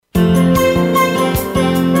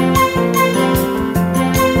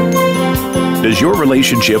Does your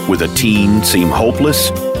relationship with a teen seem hopeless?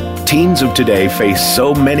 Teens of today face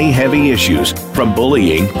so many heavy issues, from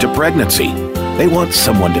bullying to pregnancy. They want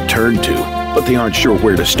someone to turn to, but they aren't sure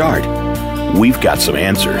where to start. We've got some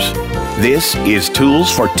answers. This is Tools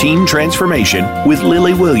for Teen Transformation with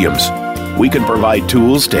Lily Williams. We can provide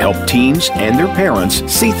tools to help teens and their parents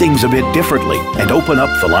see things a bit differently and open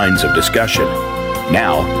up the lines of discussion.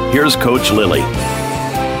 Now, here's Coach Lily.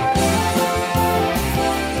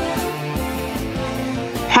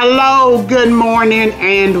 Hello, good morning,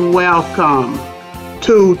 and welcome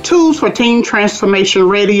to Tools for Teen Transformation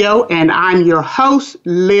Radio, and I'm your host,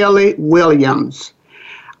 Lily Williams.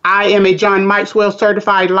 I am a John Maxwell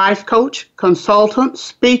certified life coach, consultant,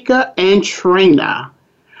 speaker, and trainer.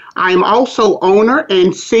 I am also owner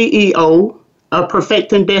and CEO of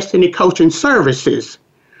Perfecting Destiny Coaching Services.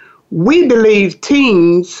 We believe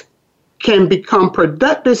teens can become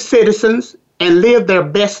productive citizens and live their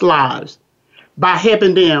best lives by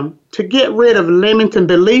helping them to get rid of limiting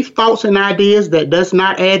belief, thoughts, and ideas that does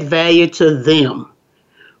not add value to them.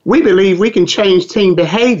 We believe we can change teen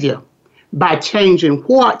behavior by changing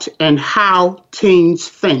what and how teens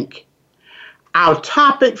think. Our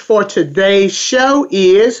topic for today's show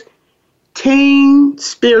is Teen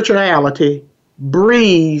Spirituality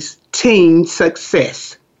Breeds Teen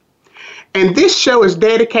Success. And this show is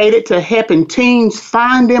dedicated to helping teens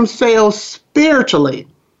find themselves spiritually.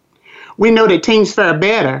 We know that teens fare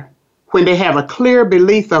better when they have a clear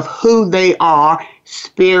belief of who they are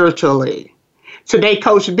spiritually. Today,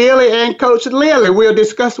 Coach Billie and Coach Lily will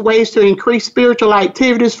discuss ways to increase spiritual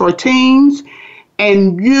activities for teens,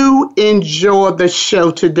 and you enjoy the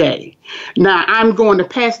show today. Now, I'm going to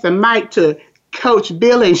pass the mic to Coach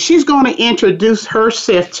Billie, and she's going to introduce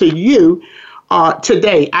herself to you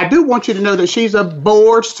today. I do want you to know that she's a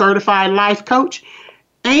board-certified life coach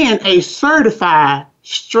and a certified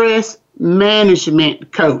stress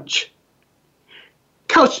management coach.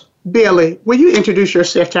 Coach Billie, will you introduce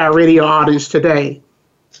yourself to our radio audience today?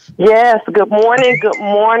 Yes, good morning. Good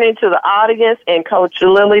morning to the audience. And Coach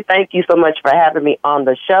Lily, thank you so much for having me on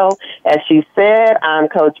the show. As she said, I'm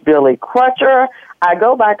Coach Billie Crutcher. I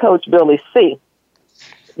go by Coach Billie C.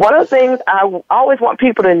 One of the things I always want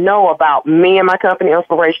people to know about me and my company,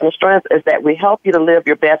 Inspirational Strength, is that we help you to live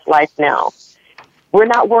your best life now. We're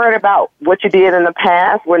not worried about what you did in the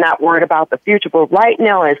past. We're not worried about the future. But right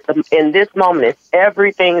now, in this moment, it's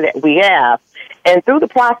everything that we have. And through the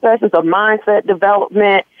processes of mindset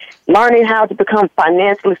development, learning how to become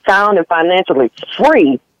financially sound and financially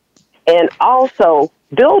free, and also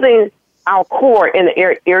building our core in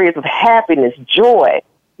the areas of happiness, joy,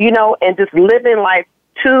 and just living life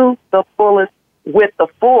to the fullest with the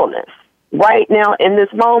fullness. Right now, in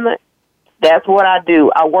this moment, that's what I do.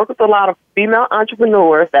 I work with a lot of female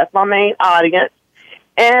entrepreneurs. That's my main audience.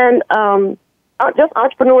 And just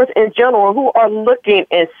entrepreneurs in general who are looking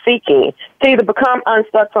and seeking to either become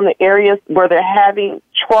unstuck from the areas where they're having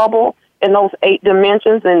trouble in those 8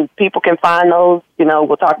 dimensions. And people can find those,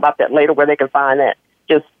 we'll talk about that later, where they can find that.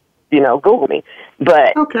 Just, Google me.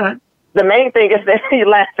 But okay. The main thing is that you're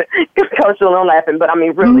laughing. Coach, I'm laughing, but I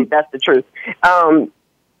mean, really, that's the truth.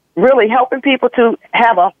 Really helping people to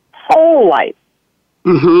have a whole life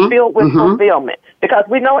filled with fulfillment, because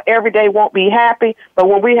we know every day won't be happy, but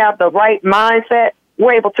when we have the right mindset,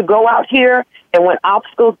 we're able to go out here, and when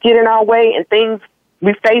obstacles get in our way and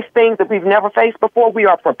we face things that we've never faced before, we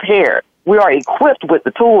are prepared. We are equipped with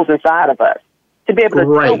the tools inside of us to be able to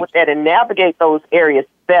deal with that and navigate those areas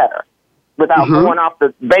better without going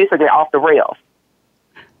basically off the rails.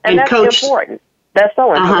 And that's Coach, important. That's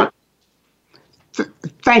so important.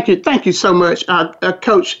 Thank you so much,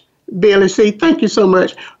 Coach Billie C. Thank you so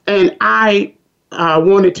much. And I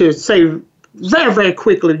wanted to say very, very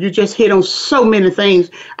quickly, you just hit on so many things.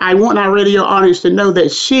 I want our radio audience to know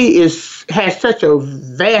that she has such a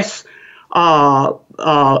vast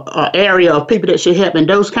area of people that she helps and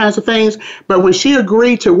those kinds of things. But when she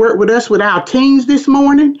agreed to work with us with our teens this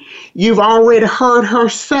morning, you've already heard her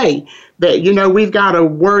say that, we've got to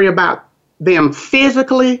worry about them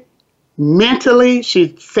physically, mentally.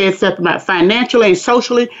 She said something about financially and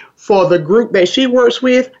socially. For the group that she works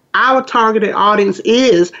with, our targeted audience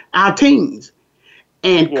is our teens.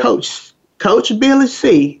 And Coach Billie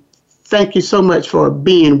C., thank you so much for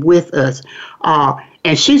being with us.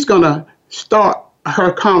 And she's going to start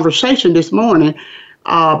her conversation this morning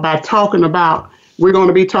by we're going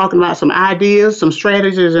to be talking about some ideas, some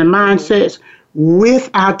strategies and mindsets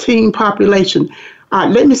with our teen population.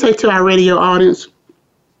 Let me say to our radio audience,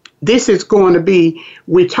 this is going to be,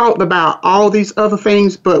 we talked about all these other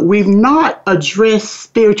things, but we've not addressed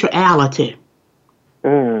spirituality.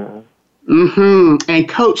 And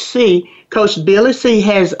Coach Billy C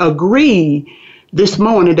has agreed this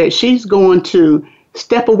morning that she's going to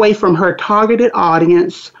step away from her targeted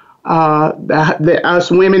audience, us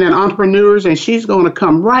women and entrepreneurs, and she's going to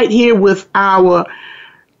come right here with our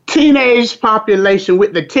teenage population,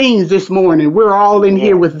 with the teens this morning. We're all in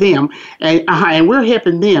here with them, and we're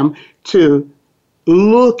helping them to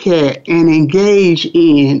look at and engage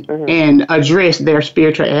in and address their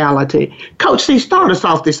spirituality. Coach C, start us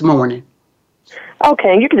off this morning.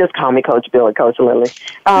 Okay, you can just call me Coach Bill or Coach Lily.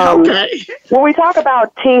 Okay. When we talk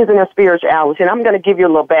about teens and their spirituality, and I'm going to give you a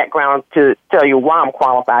little background to tell you why I'm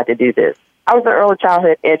qualified to do this. I was an early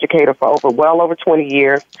childhood educator for well over 20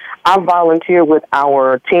 years. I volunteer with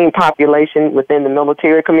our teen population within the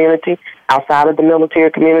military community, outside of the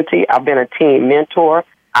military community. I've been a teen mentor.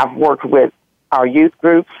 I've worked with our youth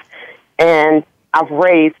groups, and I've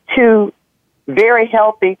raised two very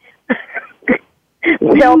healthy,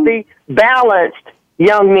 balanced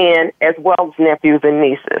young men as well as nephews and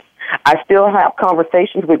nieces. I still have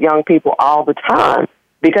conversations with young people all the time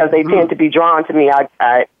because they tend to be drawn to me.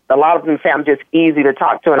 A lot of them say I'm just easy to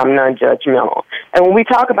talk to and I'm non-judgmental. And when we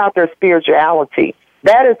talk about their spirituality,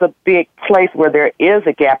 that is a big place where there is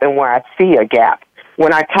a gap and where I see a gap.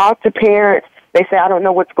 When I talk to parents, they say, I don't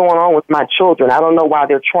know what's going on with my children. I don't know why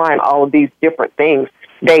they're trying all of these different things.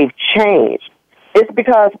 They've changed. It's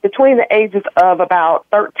because between the ages of about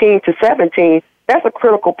 13 to 17, that's a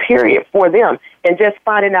critical period for them and just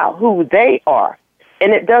finding out who they are.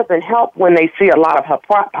 And it doesn't help when they see a lot of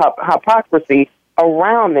hypocrisy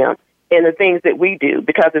around them in the things that we do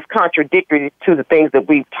because it's contradictory to the things that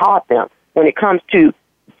we've taught them when it comes to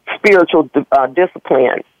spiritual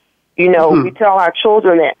discipline. You know, we tell our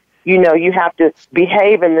children that, you know, you have to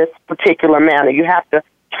behave in this particular manner. You have to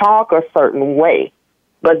talk a certain way.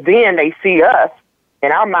 But then they see us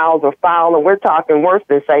and our mouths are foul and we're talking worse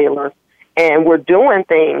than sailors and we're doing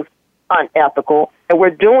things unethical and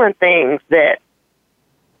we're doing things that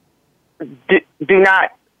do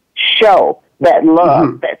not show that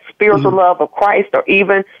love, that spiritual love of Christ, or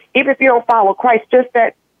even if you don't follow Christ, just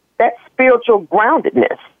that spiritual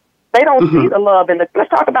groundedness. They don't see the love let's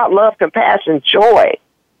talk about love, compassion, joy,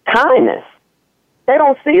 kindness. They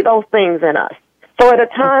don't see those things in us. So at a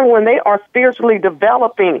time when they are spiritually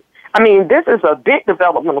developing, I mean, this is a big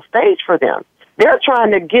developmental stage for them. They're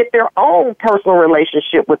trying to get their own personal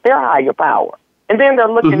relationship with their higher power. And then they're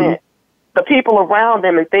looking at the people around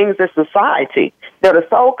them and things in society that are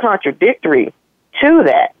so contradictory to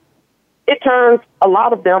that. It turns a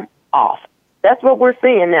lot of them off. That's what we're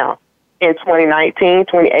seeing now in 2019,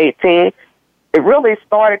 2018.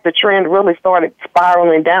 The trend really started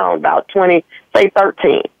spiraling down about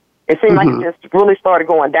 2013. It seemed like it just really started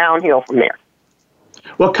going downhill from there.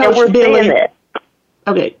 Well, Coach Billy,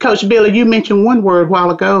 Coach Billy, you mentioned one word a while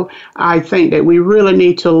ago. I think that we really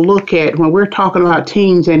need to look at when we're talking about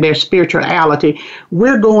teens and their spirituality.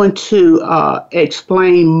 We're going to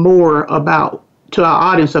explain more to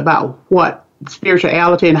our audience about what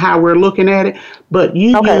spirituality and how we're looking at it. But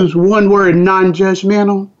you use one word,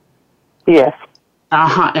 non-judgmental. Yes.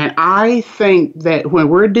 And I think that when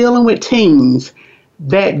we're dealing with teens,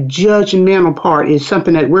 that judgmental part is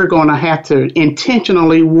something that we're going to have to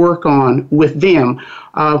intentionally work on with them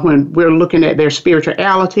when we're looking at their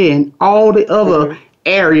spirituality and all the other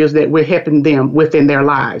areas that we're helping them within their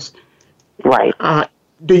lives. Right.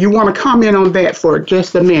 Do you want to comment on that for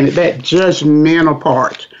just a minute, that judgmental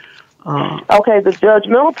part? Okay, the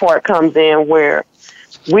judgmental part comes in where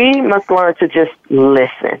we must learn to just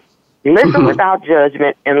listen. Listen without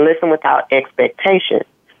judgment and listen without expectation.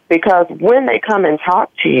 Because when they come and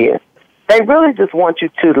talk to you, they really just want you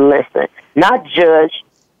to listen, not judge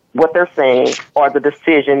what they're saying or the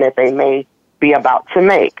decision that they may be about to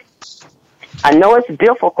make. I know it's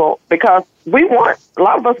difficult because a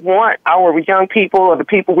lot of us want our young people or the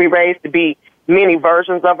people we raise to be many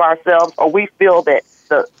versions of ourselves, or we feel that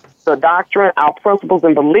the doctrine, our principles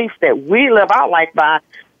and beliefs that we live our life by,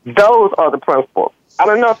 those are the principles. I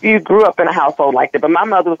don't know if you grew up in a household like that, but my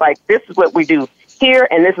mother was like, this is what we do here,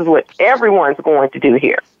 and this is what everyone's going to do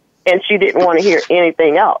here. And she didn't want to hear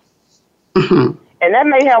anything else. And that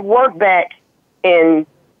may have worked back in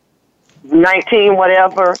 19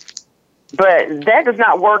 whatever, but that does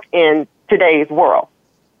not work in today's world.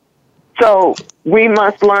 So we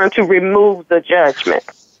must learn to remove the judgment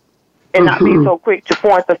and not be so quick to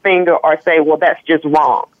point the finger or say, well, that's just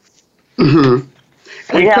wrong.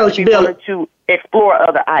 We have to be willing to explore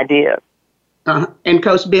other ideas. And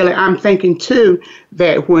Coach Billy, I'm thinking too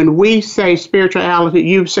that when we say spirituality,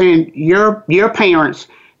 you're saying your parents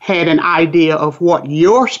had an idea of what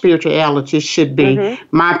your spirituality should be.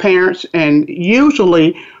 My parents, and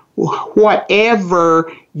usually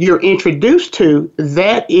whatever you're introduced to,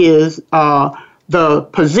 that is the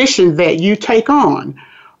position that you take on.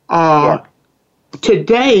 Yes.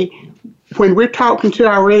 Today, when we're talking to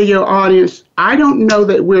our radio audience, I don't know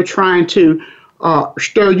that we're trying to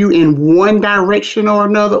stir you in one direction or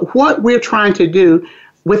another. What we're trying to do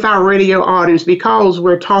with our radio audience, because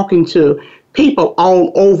we're talking to people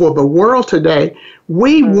all over the world today,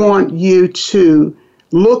 we want you to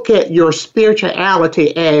look at your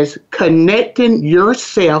spirituality as connecting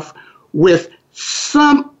yourself with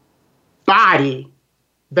somebody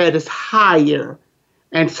that is higher.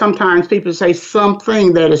 And sometimes people say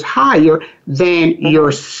something that is higher than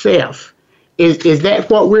yourself. Is that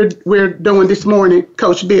what we're doing this morning,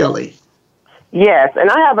 Coach Billy? Yes, and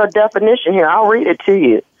I have a definition here. I'll read it to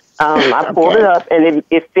you. I pulled it up, and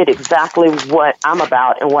it fit exactly what I'm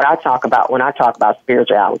about and what I talk about when I talk about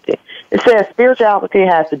spirituality. It says spirituality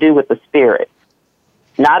has to do with the spirit,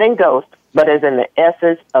 not in ghost, but as in the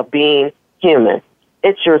essence of being human.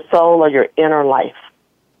 It's your soul or your inner life.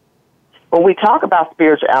 When we talk about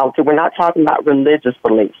spirituality, we're not talking about religious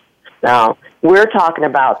beliefs. Now, we're talking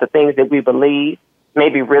about the things that we believe,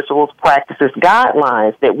 maybe rituals, practices,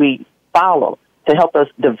 guidelines that we follow to help us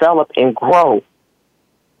develop and grow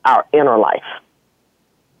our inner life.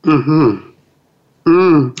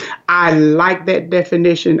 I like that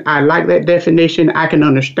definition. I can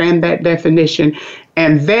understand that definition,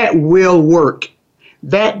 and that will work.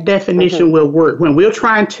 That definition will work. When we're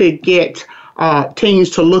trying to get teens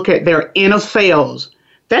to look at their inner selves,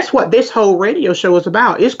 that's what this whole radio show is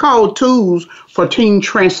about. It's called Tools for Teen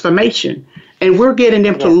Transformation, and we're getting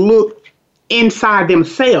them to look inside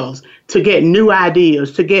themselves to get new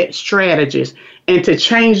ideas, to get strategies, and to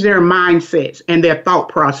change their mindsets and their thought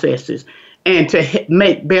processes, and to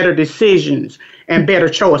make better decisions and better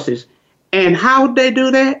choices. And how would they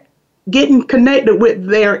do that? Getting connected with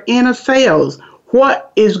their inner selves.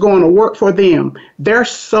 What is going to work for them? Their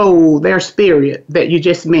soul, their spirit that you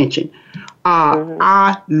just mentioned.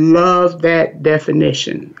 I love that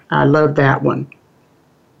definition. I love that one.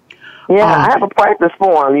 Yeah, I have a practice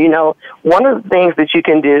form. You know, one of the things that you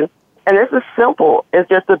can do, and this is simple, is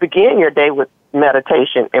just to begin your day with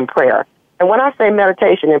meditation and prayer. And when I say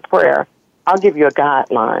meditation and prayer, I'll give you a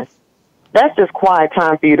guideline. That's just quiet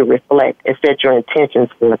time for you to reflect and set your intentions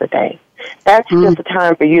for the day. That's just a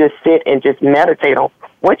time for you to sit and just meditate on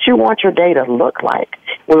what you want your day to look like.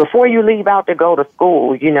 Well, before you leave out to go to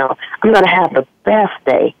school, you know, I'm going to have the best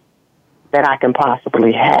day that I can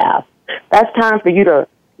possibly have. That's time for you to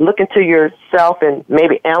look into yourself and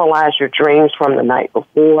maybe analyze your dreams from the night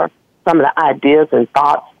before, some of the ideas and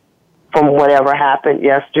thoughts from whatever happened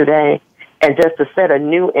yesterday, and just to set a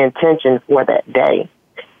new intention for that day.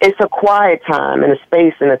 It's a quiet time and a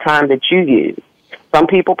space and a time that you use. Some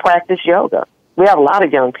people practice yoga. We have a lot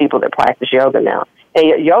of young people that practice yoga now.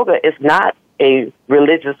 And yoga is not a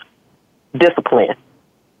religious discipline.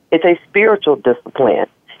 It's a spiritual discipline.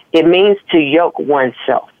 It means to yoke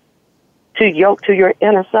oneself, to yoke to your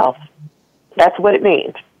inner self. That's what it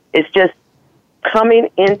means. It's just coming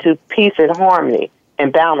into peace and harmony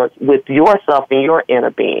and balance with yourself and your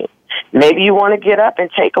inner being. Maybe you want to get up and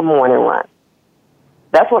take a morning run.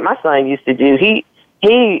 That's what my son used to do. He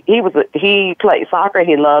played soccer and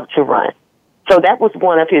he loved to run. So that was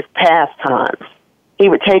one of his pastimes. He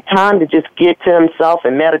would take time to just get to himself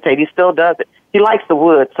and meditate. He still does it. He likes the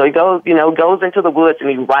woods, so he goes into the woods and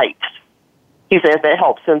he writes. He says that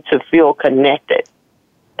helps him to feel connected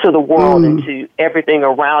to the world and to everything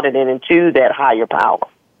around it and into that higher power.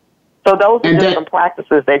 So those are just some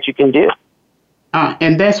practices that you can do.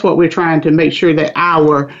 And that's what we're trying to make sure that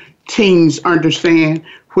our teens understand.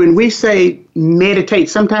 When we say meditate,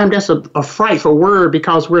 sometimes that's a frightful word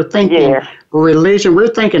because we're thinking religion,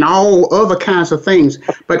 we're thinking all other kinds of things.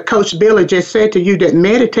 But Coach Billy just said to you that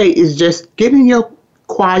meditate is just giving your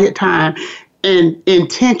quiet time and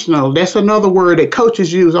intentional. That's another word that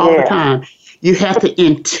coaches use all the time. You have to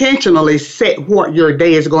intentionally set what your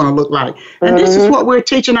day is going to look like. And this is what we're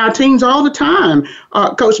teaching our teens all the time.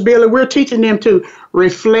 Coach Billy, we're teaching them to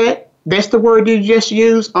reflect. That's the word you just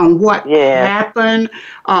used, on what happened.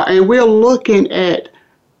 And we're looking at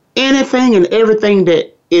anything and everything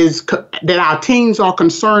that our teens are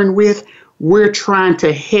concerned with. We're trying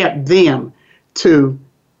to help them to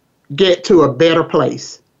get to a better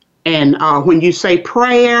place. And when you say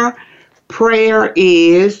prayer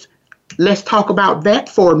is, let's talk about that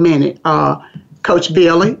for a minute, Coach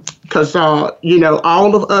Billy, because,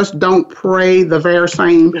 all of us don't pray the very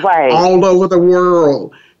same all over the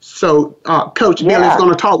world. So Coach Billy's going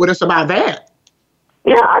to talk with us about that.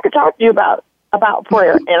 Yeah, I could talk to you about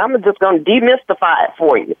prayer, and I'm just going to demystify it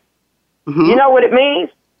for you. You know what it means?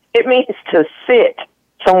 It means to sit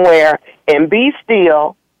somewhere and be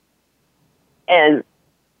still and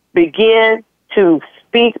begin to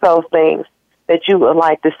speak those things that you would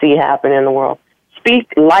like to see happen in the world.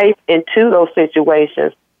 Speak life into those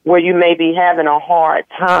situations where you may be having a hard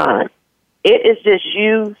time. It is just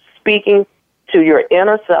you speaking to your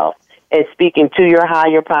inner self and speaking to your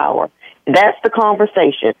higher power. That's the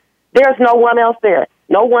conversation. There's no one else there.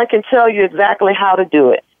 No one can tell you exactly how to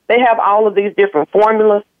do it. They have all of these different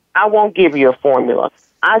formulas. I won't give you a formula.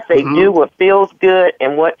 I say do what feels good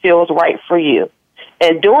and what feels right for you.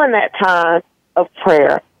 And during that time of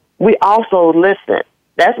prayer, we also listen.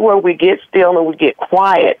 That's where we get still and we get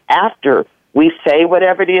quiet after we say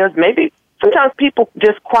whatever it is. Maybe sometimes people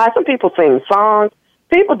just cry. Some people sing songs.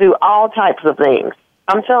 People do all types of things.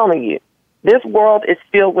 I'm telling you, this world is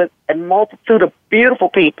filled with a multitude of beautiful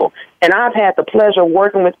people. And I've had the pleasure of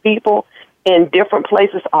working with people in different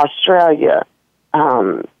places, Australia,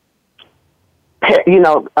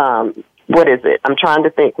 what is it? I'm trying to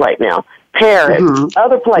think right now. Paris,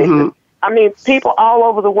 other places. I mean, people all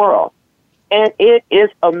over the world. And it is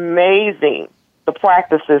amazing, the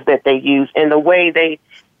practices that they use and the way they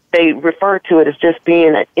refer to it as just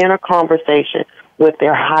being an inner conversation with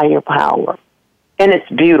their higher power. And it's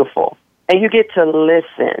beautiful. And you get to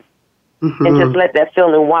listen and just let that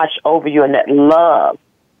feeling wash over you and that love.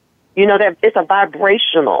 You know, that it's a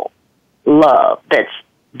vibrational love that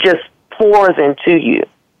just pours into you.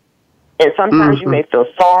 And sometimes you may feel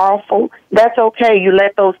sorrowful. That's okay. You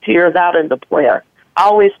let those tears out in the prayer.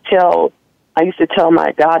 I used to tell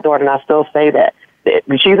my goddaughter, and I still say that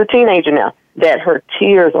she's a teenager now, that her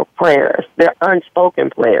tears are prayers. They're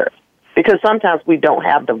unspoken prayers. Because sometimes we don't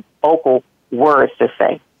have the vocal words to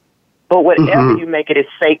say. But whatever you make it is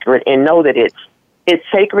sacred, and know that it's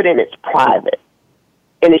sacred and it's private.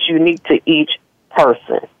 And it's unique to each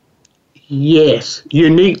person. Yes,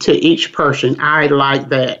 unique to each person. I like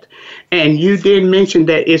that. And you did mention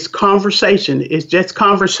that it's conversation. It's just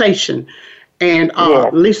conversation. And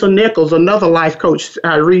Lisa Nichols, another life coach,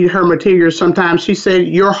 I read her materials sometimes. She said,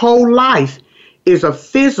 your whole life is a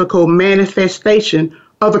physical manifestation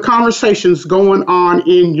of the conversations going on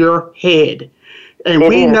in your head. And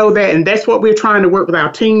we know that, and that's what we're trying to work with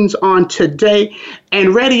our teens on today.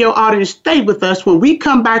 And radio audience, stay with us. When we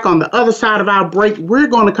come back on the other side of our break, we're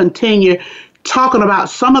going to continue talking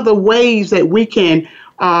about some of the ways that we can,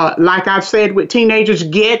 like I've said with teenagers,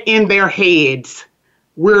 get in their heads.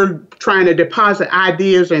 We're trying to deposit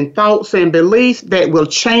ideas and thoughts and beliefs that will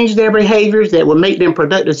change their behaviors, that will make them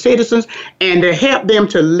productive citizens, and to help them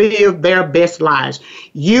to live their best lives.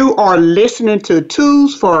 You are listening to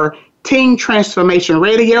Tools for Teen Transformation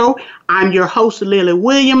Radio. I'm your host, Lily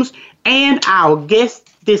Williams, and our guest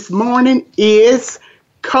this morning is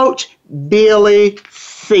Coach Billy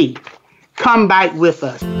C. Come back with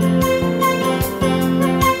us.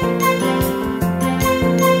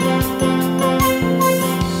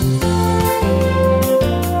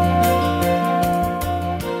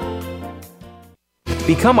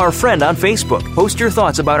 Become our friend on Facebook. Post your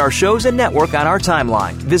thoughts about our shows and network on our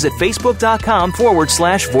timeline. Visit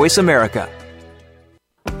Facebook.com/Voice America.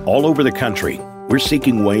 All over the country, we're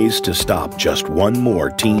seeking ways to stop just one more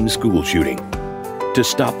teen school shooting, to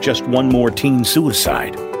stop just one more teen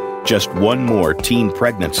suicide, just one more teen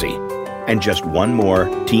pregnancy, and just one more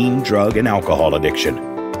teen drug and alcohol addiction.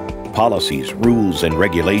 Policies, rules, and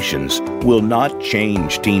regulations will not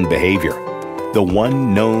change teen behavior. The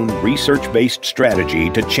one known research-based strategy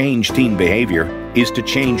to change teen behavior is to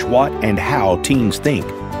change what and how teens think.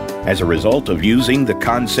 As a result of using the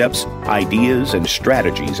concepts, ideas, and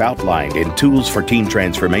strategies outlined in Tools for Teen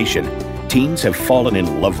Transformation, teens have fallen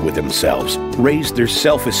in love with themselves, raised their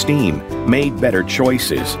self-esteem, made better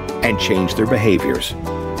choices, and changed their behaviors.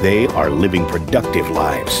 They are living productive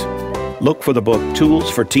lives. Look for the book Tools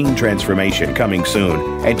for Teen Transformation coming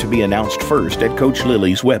soon, and to be announced first at Coach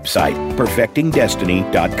Lily's website,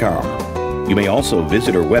 perfectingdestiny.com. You may also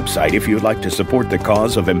visit her website if you'd like to support the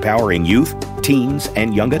cause of empowering youth, teens,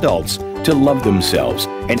 and young adults to love themselves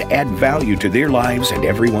and add value to their lives and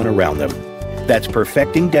everyone around them. That's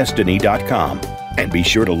perfectingdestiny.com. And be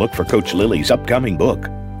sure to look for Coach Lily's upcoming book.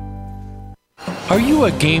 Are you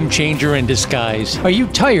a game changer in disguise? Are you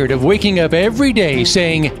tired of waking up every day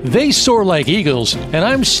saying, they soar like eagles and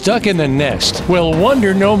I'm stuck in the nest? Well,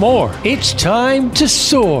 wonder no more. It's time to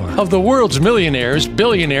soar. Of the world's millionaires,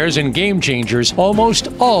 billionaires, and game changers, almost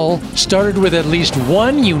all started with at least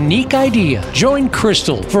one unique idea. Join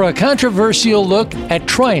Crystal for a controversial look at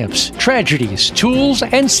triumphs, tragedies, tools,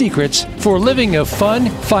 and secrets for living a fun,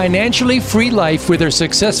 financially free life with her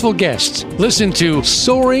successful guests. Listen to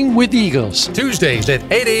Soaring with Eagles, Tuesday Tuesdays at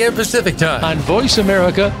 8 a.m. Pacific Time on Voice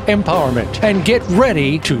America Empowerment. And get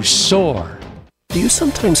ready to soar. Do you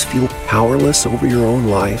sometimes feel powerless over your own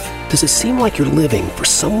life? Does it seem like you're living for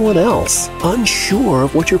someone else, unsure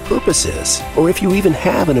of what your purpose is, or if you even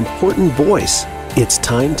have an important voice? It's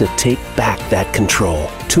time to take back that control.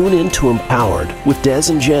 Tune in to Empowered with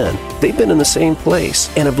Des and Jen. They've been in the same place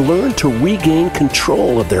and have learned to regain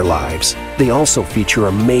control of their lives. They also feature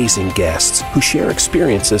amazing guests who share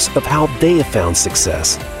experiences of how they have found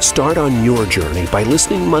success. Start on your journey by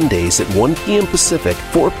listening Mondays at 1 p.m. Pacific,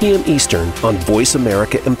 4 p.m. Eastern on Voice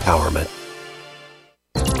America Empowerment.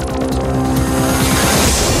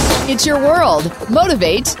 It's your world.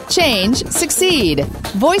 Motivate, change, succeed.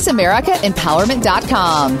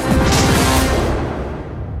 VoiceAmericaEmpowerment.com.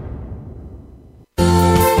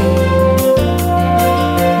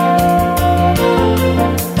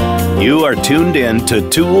 You are tuned in to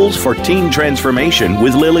Tools for Teen Transformation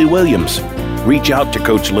with Lily Williams. Reach out to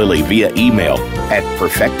Coach Lily via email at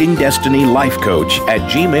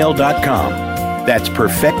perfectingdestinylifecoach@gmail.com. That's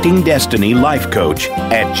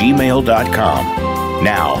perfectingdestinylifecoach@gmail.com.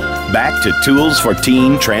 Now, back to Tools for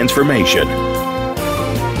Teen Transformation.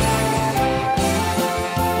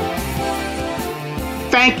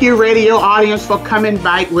 Thank you, radio audience, for coming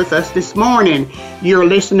back with us this morning. You're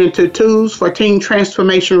listening to Tools for Teen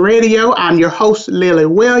Transformation Radio. I'm your host, Lily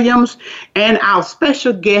Williams, and our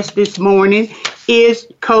special guest this morning is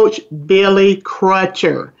Coach Billie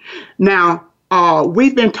Crutcher. Now,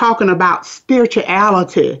 we've been talking about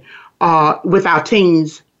spirituality with our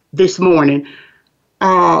teens this morning.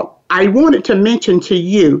 I wanted to mention to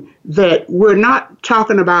you that we're not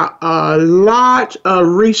talking about a lot of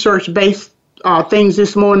research-based things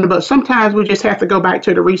this morning, but sometimes we just have to go back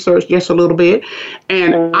to the research just a little bit.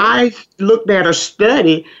 And I looked at a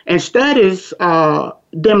study, and studies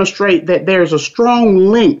demonstrate that there's a strong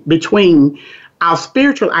link between our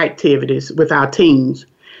spiritual activities with our teens.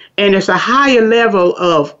 And it's a higher level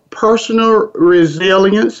of personal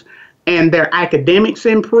resilience, and their academics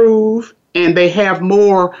improve, and they have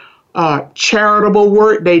more charitable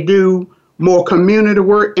work. They do more community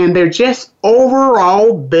work, and they're just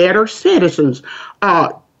overall better citizens.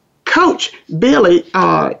 Coach Billie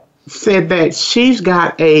said that she's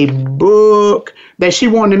got a book that she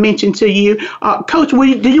wanted to mention to you. Coach,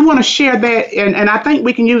 do you want to share that? And I think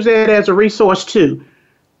we can use that as a resource too.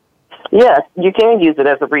 Yes, you can use it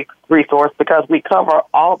as a resource because we cover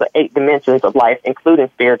all the 8 dimensions of life, including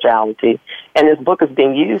spirituality. And this book is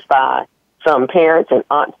being used by some parents and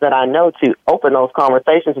aunts that I know to open those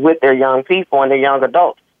conversations with their young people and their young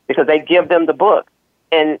adults, because they give them the book.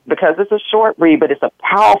 And because it's a short read, but it's a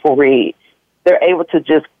powerful read, they're able to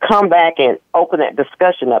just come back and open that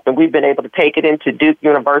discussion up. And we've been able to take it into Duke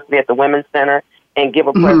University at the Women's Center and give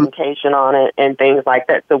a presentation on it and things like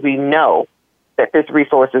that. So we know that this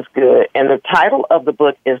resource is good. And the title of the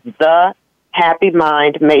book is The Happy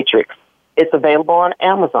Mind Matrix. It's available on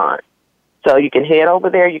Amazon. So you can head over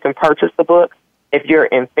there. You can purchase the book. If you're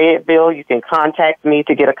in Fayetteville, you can contact me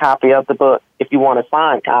to get a copy of the book if you want a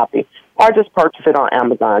signed copy, or just purchase it on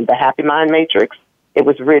Amazon. The Happy Mind Matrix. It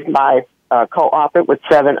was written by co-authored with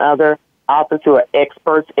 7 other authors who are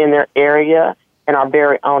experts in their area, and our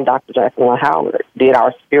very own Dr. Jacqueline Howard did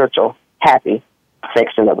our spiritual happy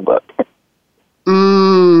section of the book.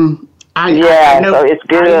 I know, so it's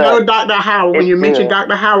good. I know Dr. Howard. When you mentioned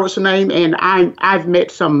Dr. Howard's name, and I've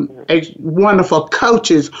met some wonderful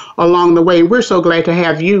coaches along the way. We're so glad to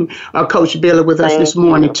have you, Coach Billie, with us this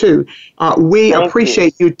morning, too. We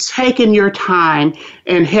appreciate you taking your time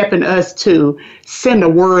and helping us to send a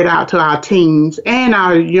word out to our teens and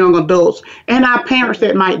our young adults and our parents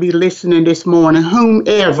that might be listening this morning,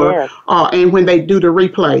 whomever, and when they do the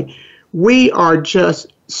replay. We are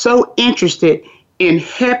just so interested in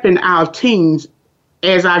helping our teens,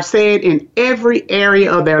 as I've said, in every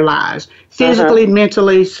area of their lives, physically,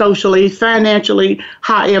 mentally, socially, financially,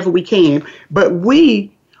 however we can. But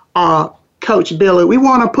we, Coach Billie, we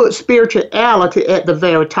want to put spirituality at the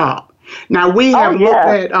very top. Now, we have looked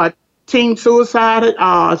at teen suicide.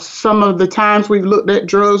 Some of the times we've looked at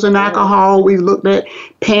drugs and alcohol. We've looked at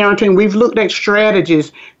parenting. We've looked at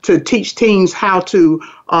strategies to teach teens how to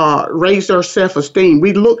raise their self-esteem.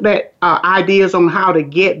 We looked at ideas on how to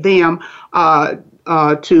get them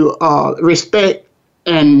to respect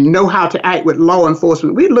and know how to act with law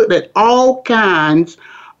enforcement. We looked at all kinds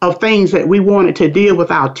of things that we wanted to deal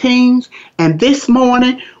with our teens. And this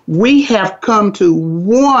morning, we have come to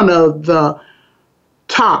one of the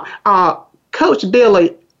top. Coach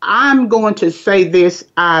Billie, I'm going to say this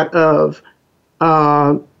out of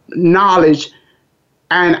knowledge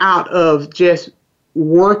and out of just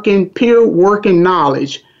pure working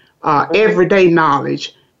knowledge. everyday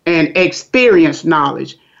knowledge and experience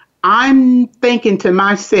knowledge. I'm thinking to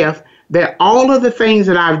myself that all of the things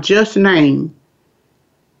that I've just named,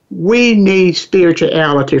 we need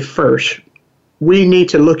spirituality first. We need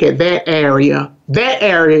to look at that area. That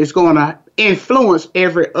area is going to influence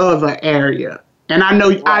every other area. And I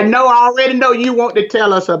already know you want to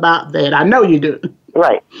tell us about that. I know you do.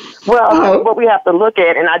 Right. Well, what we have to look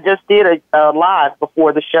at, and I just did a live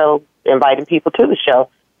before the show, inviting people to the show.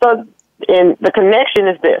 So, and the connection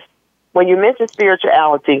is this. When you mention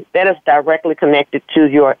spirituality, that is directly connected to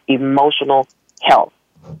your emotional health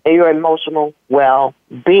and your emotional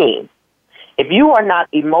well-being. If you are not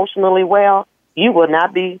emotionally well, you will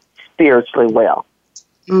not be spiritually well.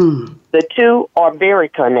 The two are very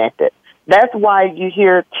connected. That's why you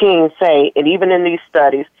hear teens say, and even in these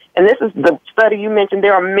studies, and this is the study you mentioned,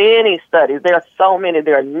 there are many studies. There are so many.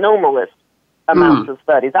 There are numerous amounts of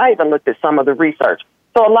studies. I even looked at some of the research.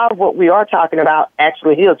 So a lot of what we are talking about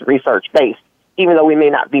actually is research-based, even though we may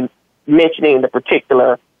not be mentioning the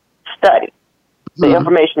particular study. The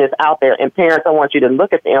information is out there, and parents, I want you to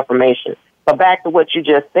look at the information. But back to what you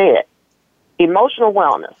just said, emotional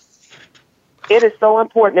wellness. It is so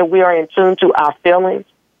important that we are in tune to our feelings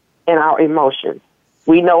and our emotions.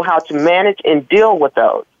 We know how to manage and deal with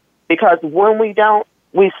those, because when we don't,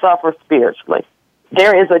 we suffer spiritually.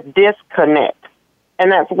 There is a disconnect,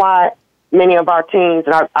 and that's why many of our teens,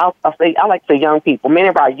 and I like to say young people, many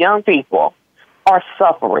of our young people are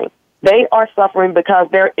suffering. They are suffering because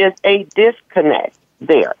there is a disconnect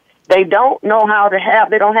there. They don't know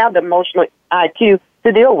they don't have the emotional IQ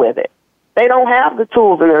to deal with it. They don't have the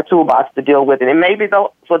tools in their toolbox to deal with it. And maybe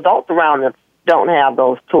those adults around them don't have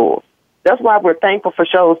those tools. That's why we're thankful for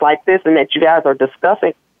shows like this and that you guys are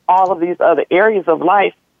discussing all of these other areas of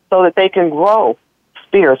life so that they can grow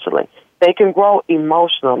spiritually. They can grow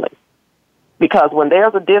emotionally. Because when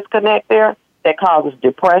there's a disconnect there, that causes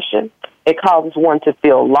depression. It causes one to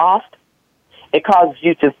feel lost. It causes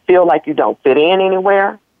you to feel like you don't fit in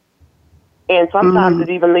anywhere. And sometimes it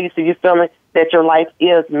even leads to you feeling that your life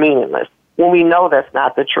is meaningless, when we know that's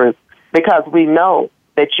not the truth. Because we know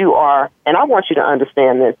that you are, and I want you to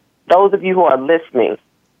understand this, those of you who are listening,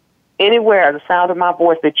 anywhere, the sound of my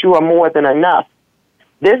voice, that you are more than enough.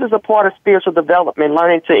 This is a part of spiritual development,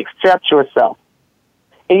 learning to accept yourself.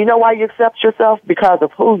 And you know why you accept yourself? Because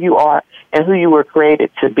of who you are and who you were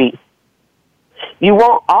created to be. You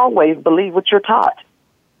won't always believe what you're taught.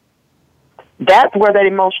 That's where that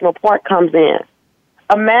emotional part comes in.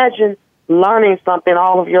 Imagine learning something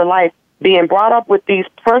all of your life, being brought up with these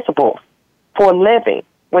principles for living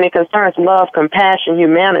when it concerns love, compassion,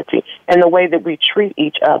 humanity, and the way that we treat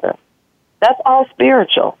each other. That's all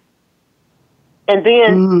spiritual. And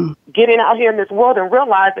then getting out here in this world and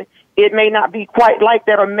realizing it may not be quite like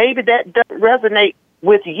that, or maybe that doesn't resonate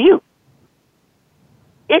with you.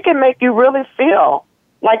 It can make you really feel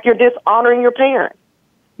like you're dishonoring your parents.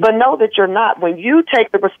 But know that you're not. When you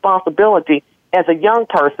take the responsibility as a young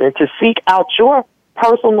person to seek out your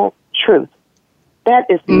personal truth, that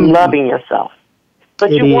is loving yourself.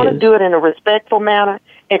 But you want to do it in a respectful manner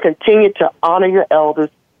and continue to honor your elders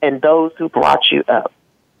and those who brought you up.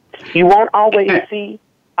 You won't always see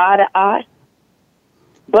eye to eye,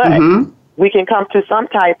 but we can come to some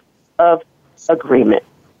type of agreement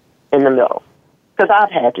in the middle, because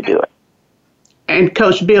I've had to do it. And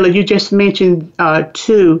Coach Billy, you just mentioned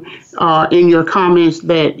too in your comments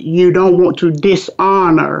that you don't want to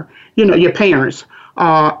dishonor, your parents.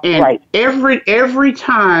 And right. every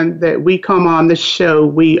time that we come on the show,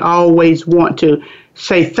 we always want to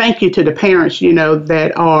say thank you to the parents,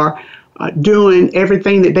 that are doing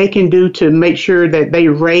everything that they can do to make sure that they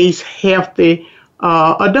raise healthy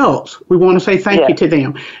adults. We want to say thank you to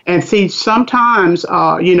them. And see, sometimes,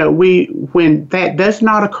 when that does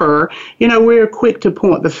not occur, we're quick to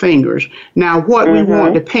point the fingers. Now, what we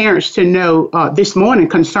want the parents to know this morning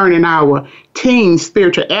concerning our teen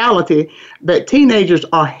spirituality, that teenagers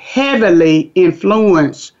are heavily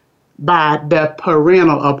influenced by the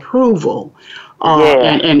parental approval.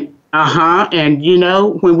 And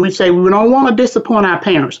when we say we don't want to disappoint our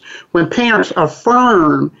parents, when parents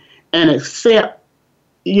affirm and accept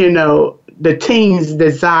the teen's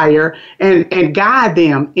desire and guide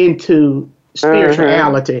them into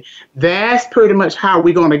spirituality. That's pretty much how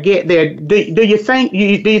we're going to get there. Do you think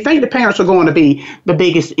the parents are going to be the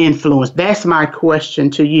biggest influence? That's my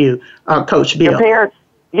question to you, Coach Bill.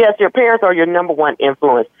 Your parents are your number one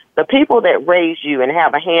influence. The people that raise you and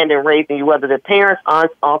have a hand in raising you, whether the parents,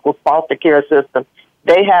 aunts, uncles, foster care system,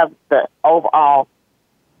 they have the overall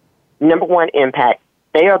number one impact.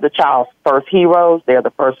 They are the child's first heroes. They are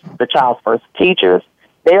the child's first teachers.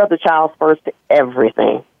 They are the child's first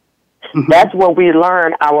everything. That's where we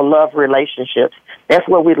learn our love relationships. That's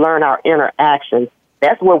where we learn our interactions.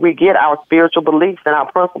 That's where we get our spiritual beliefs and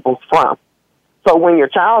our principles from. So when your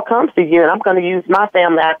child comes to you, and I'm going to use my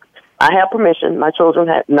family, I have permission. My children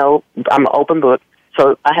I'm an open book.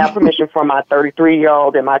 So I have permission from my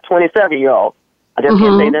 33-year-old and my 27-year-old. I just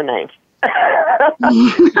can't say their names.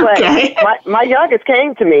 But Okay. my youngest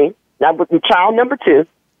came to me, I was child number 2,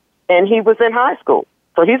 and he was in high school.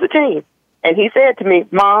 So he's a teen. And he said to me,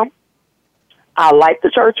 Mom, I like the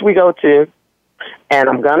church we go to, and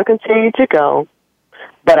I'm going to continue to go,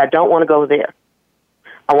 but I don't want to go there.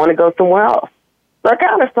 I want to go somewhere else. So I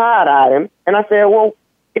kind of side-eyed him, and I said, well,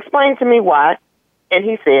 explain to me why. And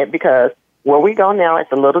he said, because where we go now,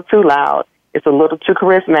 it's a little too loud. It's a little too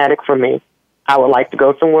charismatic for me. I would like to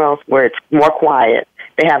go somewhere else where it's more quiet.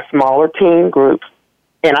 They have smaller teen groups,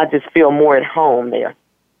 and I just feel more at home there.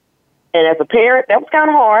 And as a parent, that was kind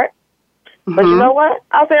of hard. But you know what?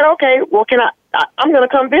 I said, okay, well, I'm going to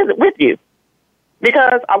come visit with you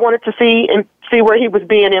because I wanted to see where he was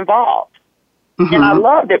being involved. And I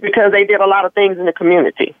loved it because they did a lot of things in the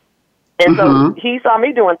community. And so he saw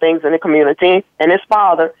me doing things in the community, and his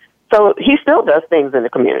father, so he still does things in the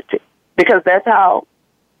community because that's how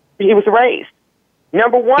he was raised.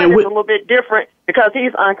 Number one is a little bit different because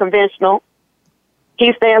he's unconventional.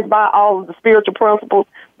 He stands by all of the spiritual principles,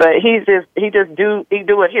 but he do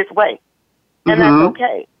it his way. And that's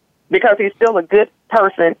okay because he's still a good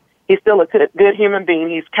person. He's still a good human being.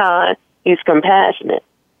 He's kind. He's compassionate.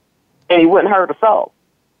 And he wouldn't hurt a soul.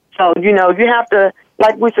 So, you have to,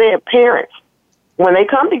 like we said, parents, when they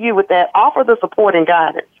come to you with that, offer the support and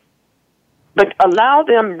guidance. But allow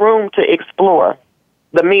them room to explore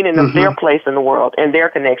the meaning of their place in the world and their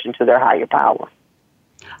connection to their higher power.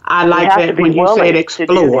 I like that when you said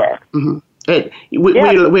explore.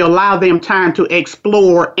 We allow them time to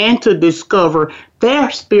explore and to discover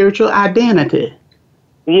their spiritual identity.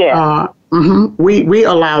 Yeah. We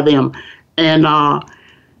allow them. And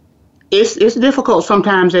it's difficult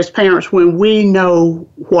sometimes as parents when we know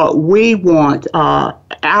what we want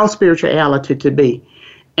our spirituality to be.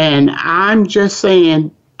 And I'm just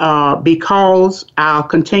saying, because I'll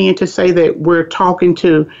continue to say that we're talking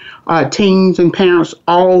to teens and parents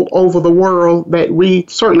all over the world, that we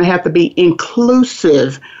certainly have to be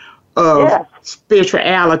inclusive of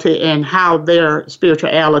spirituality and how their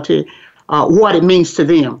spirituality, what it means to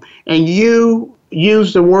them. And you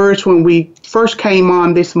used the words when we first came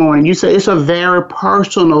on this morning. You said it's a very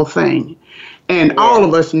personal thing. And all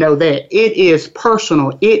of us know that. It is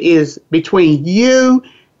personal. It is between you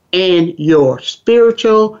and your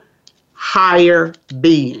spiritual higher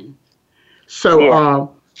being.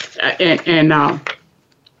 So,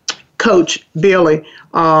 Coach Billy,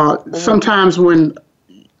 sometimes when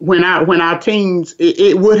our teens,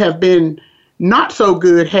 it would have been not so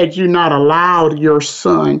good had you not allowed your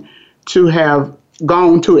son to have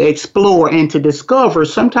gone to explore and to discover.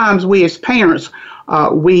 Sometimes we as parents,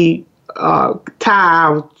 we tie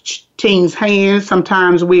our teens' hands.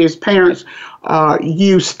 Sometimes we as parents,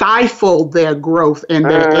 you stifle their growth and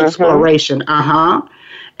their exploration.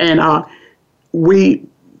 And we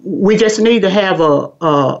just need to have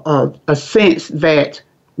a sense that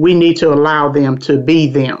we need to allow them to be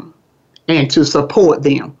them and to support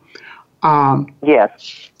them.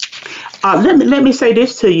 Yes. Let me say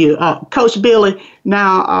this to you, Coach Billy.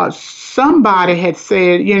 Now, somebody had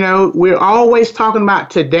said, we're always talking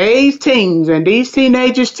about today's teens and these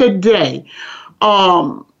teenagers today.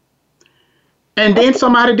 And then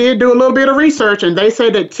somebody did do a little bit of research, and they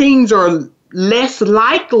say that teens are less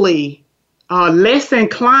likely, less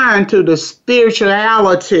inclined to the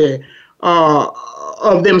spirituality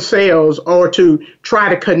of themselves or to try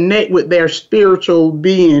to connect with their spiritual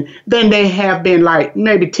being than they have been like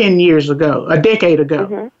maybe 10 years ago, a decade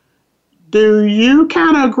ago. Do you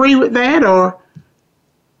kind of agree with that, or?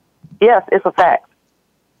 Yes, it's a fact.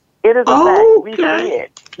 It is a fact. We see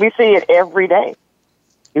it. We see it every day.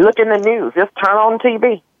 You look in the news, just turn on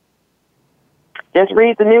TV. Just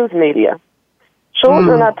read the news media.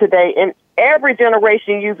 Children of today, and every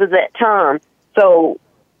generation uses that term, so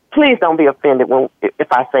please don't be offended if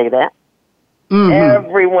I say that.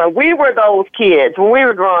 Everyone. We were those kids when we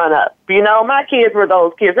were growing up. My kids were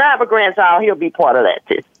those kids. I have a grandchild. He'll be part of that,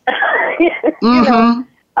 too.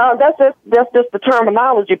 That's just the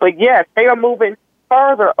terminology. But, yes, they are moving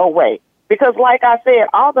further away. Because, like I said,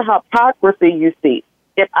 all the hypocrisy you see,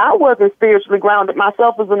 if I wasn't spiritually grounded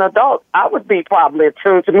myself as an adult, I would be probably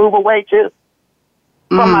attuned to move away, too,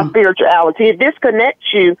 from my spirituality. It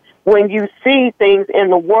disconnects you when you see things in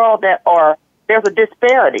the world there's a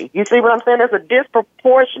disparity. You see what I'm saying? There's a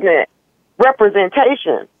disproportionate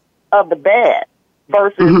representation of the bad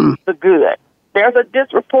versus the good. There's a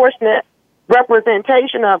disproportionate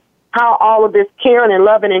representation of how all of this caring and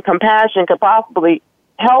loving and compassion could possibly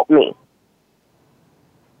help me.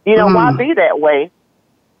 You know, why be that way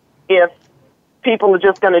if people are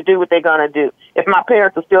just going to do what they're going to do? If my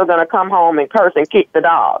parents are still going to come home and curse and kick the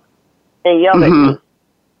dog and yell at me,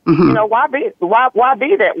 you know, why be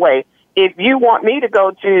that way? If you want me to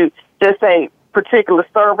go to, just say, particular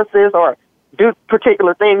services or do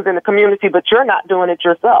particular things in the community, but you're not doing it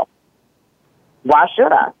yourself, why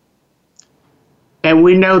should I? And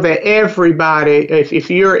we know that everybody, if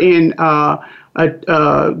you're in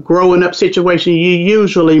a growing up situation, you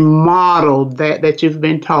usually model that you've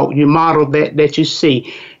been taught. You model that you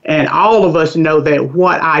see. And all of us know that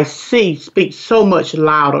what I see speaks so much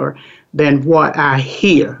louder than what I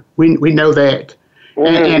hear. We know that.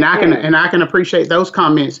 And I can appreciate those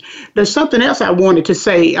comments. There's something else I wanted to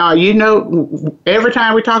say. You know, every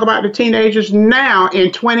time we talk about the teenagers now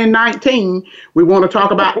in 2019, we want to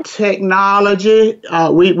talk about technology.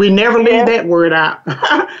 We never leave that word out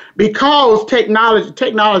because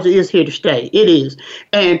technology is here to stay. It is.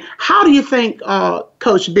 And how do you think,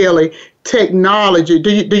 Coach Billy, technology?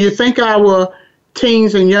 Do you think our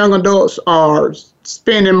teens and young adults are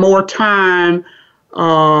spending more time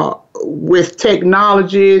with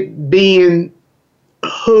technology being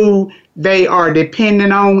who they are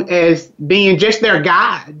depending on as being just their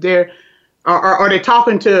guide? Are they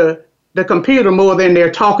talking to the computer more than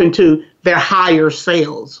they're talking to their higher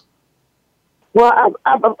selves? Well,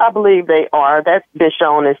 I believe they are. That's been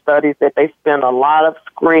shown in studies that they spend a lot of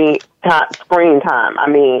screen time. I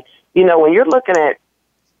mean, you know, when you're looking at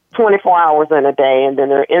 24 hours in a day and then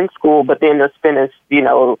they're in school, but then they're spending, you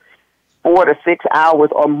know, 4 to 6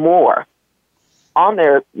 hours or more on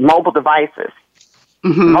their mobile devices.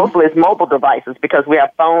 Mostly it's mobile devices because we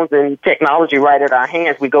have phones and technology right at our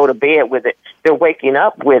hands. We go to bed with it. They're waking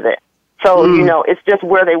up with it. So, you know, it's just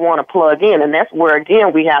where they want to plug in. And that's where,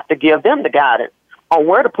 again, we have to give them the guidance on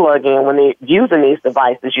where to plug in when they're using these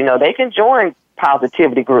devices. You know, they can join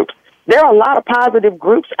positivity groups. There are a lot of positive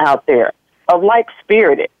groups out there of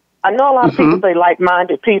like-spirited. I know a lot of people say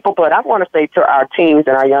like-minded people, but I want to say to our teens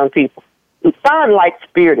and our young people, find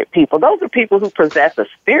like-spirited people. Those are people who possess a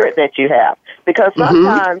spirit that you have, because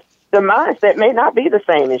sometimes the mindset may not be the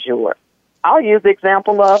same as yours. I'll use the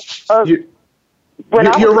example of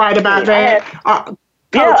you're right about that. Coach,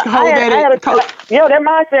 that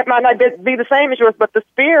mindset might not be the same as yours, but the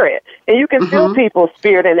spirit, and you can feel people's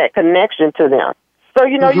spirit and that connection to them. So,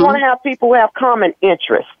 you know, you want to have people who have common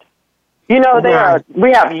interest. You know,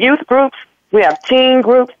 we have youth groups, we have teen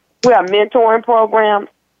groups, we have mentoring programs.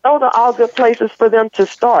 Those are all good places for them to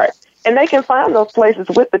start. And they can find those places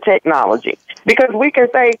with the technology. Because we can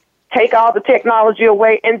say, take all the technology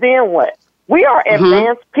away, and then what? We are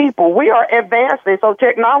advanced people. We are advancing, so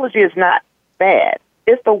technology is not bad.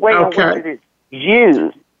 It's the way in which it is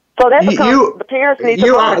used. So that becomes, the parents need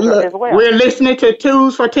to monitor as well. We're listening to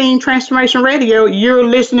Tools for Teen Transformation Radio. You're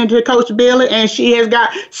listening to Coach Billy, and she has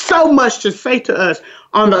got so much to say to us.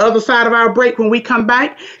 On the other side of our break, when we come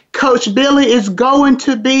back, Coach Billy is going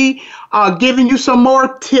to be giving you some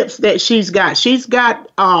more tips that she's got. She's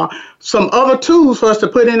got some other tools for us to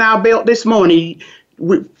put in our belt this morning.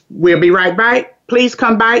 We'll be right back. Please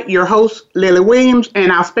come back. Your host, Lily Williams,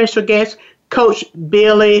 and our special guest, Coach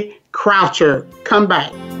Billy Croucher. Come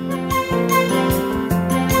back.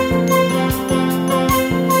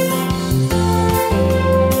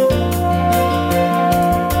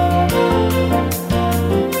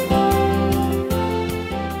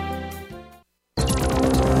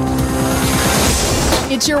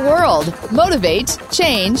 It's your world. Motivate,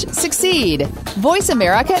 change, succeed.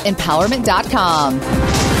 VoiceAmericaEmpowerment.com.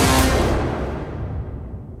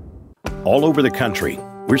 All over the country,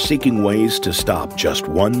 we're seeking ways to stop just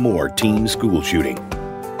one more teen school shooting,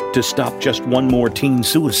 to stop just one more teen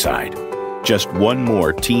suicide, just one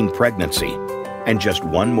more teen pregnancy, and just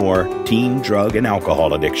one more teen drug and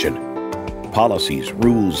alcohol addiction. Policies,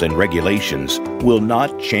 rules, and regulations will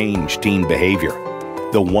not change teen behavior.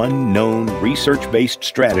 The one known research-based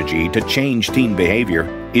strategy to change teen behavior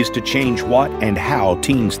is to change what and how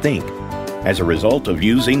teens think. As a result of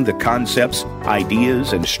using the concepts,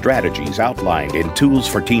 ideas, and strategies outlined in Tools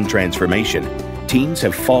for Teen Transformation, teens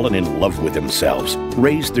have fallen in love with themselves,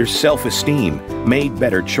 raised their self-esteem, made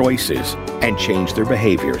better choices, and changed their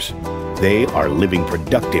behaviors. They are living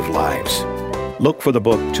productive lives. Look for the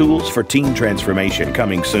book Tools for Teen Transformation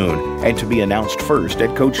coming soon, and to be announced first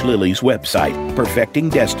at Coach Lily's website,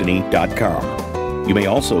 perfectingdestiny.com. You may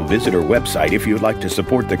also visit her website if you'd like to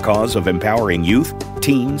support the cause of empowering youth,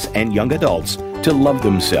 teens, and young adults to love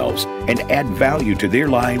themselves and add value to their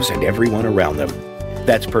lives and everyone around them.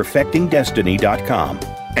 That's perfectingdestiny.com.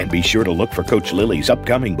 And be sure to look for Coach Lily's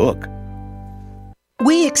upcoming book.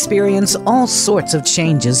 We experience all sorts of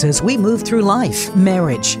changes as we move through life,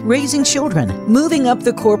 marriage, raising children, moving up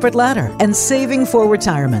the corporate ladder, and saving for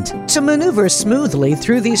retirement. To maneuver smoothly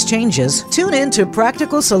through these changes, tune in to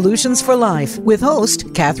Practical Solutions for Life with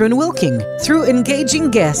host Catherine Wilking. Through engaging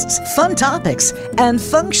guests, fun topics, and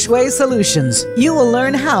feng shui solutions, you will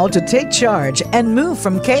learn how to take charge and move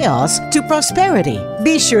from chaos to prosperity.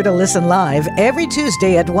 Be sure to listen live every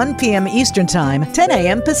Tuesday at 1 p.m. Eastern Time, 10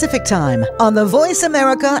 a.m. Pacific Time on the Voice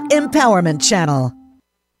America Empowerment Channel.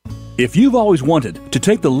 If you've always wanted to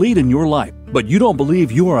take the lead in your life, but you don't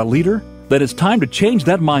believe you are a leader, then it's time to change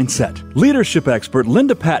that mindset. Leadership expert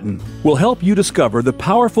Linda Patton will help you discover the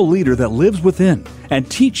powerful leader that lives within and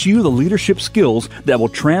teach you the leadership skills that will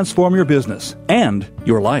transform your business and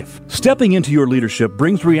your life. Stepping into your leadership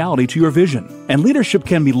brings reality to your vision, and leadership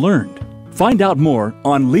can be learned. Find out more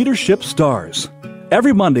on Leadership Stars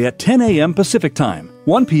every Monday at 10 a.m. Pacific Time,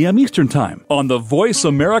 1 p.m. Eastern Time on the Voice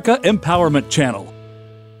America Empowerment Channel.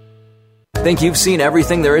 Think you've seen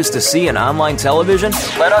everything there is to see in online television?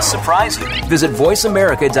 Let us surprise you. Visit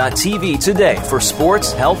voiceamerica.tv today for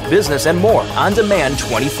sports, health, business, and more on demand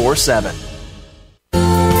 24/7.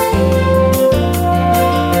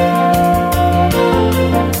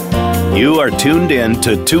 You are tuned in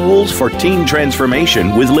to Tools for Teen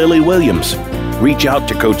Transformation with Lily Williams. Reach out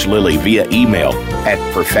to Coach Lily via email at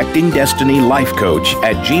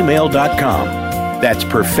perfectingdestinylifecoach@gmail.com. That's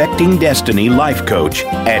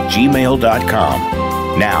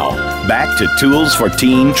perfectingdestinylifecoach@gmail.com. Now, back to Tools for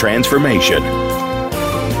Teen Transformation.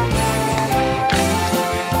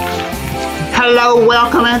 Hello,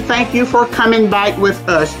 welcome, and thank you for coming back with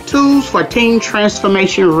us. Tools for Teen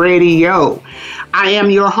Transformation Radio. I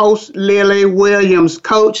am your host, Lily Williams,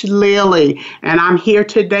 Coach Lily, and I'm here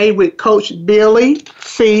today with Coach Billie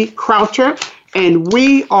C. Croucher, and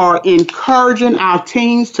we are encouraging our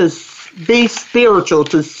teens to be spiritual,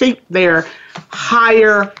 to seek their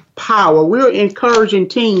higher power. We're encouraging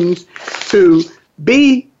teens to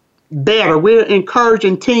be better. We're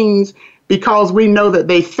encouraging teens because we know that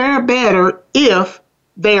they fare better if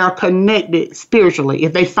they are connected spiritually,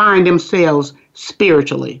 if they find themselves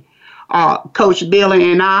spiritually. Coach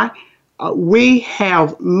Billie and I, we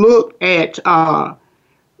have looked at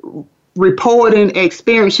reporting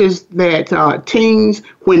experiences that teens,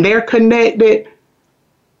 when they're connected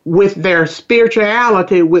with their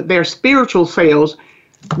spirituality, with their spiritual selves,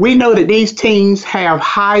 we know that these teens have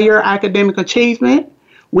higher academic achievement.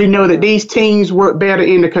 We know that these teens work better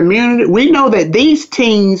in the community. We know that these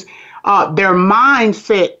teens, their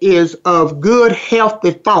mindset is of good,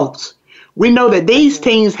 healthy thoughts. We know that these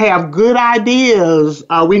teens have good ideas.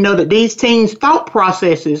 We know that these teens' thought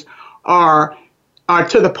processes are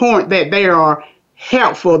to the point that they are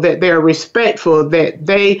helpful, that they're respectful, that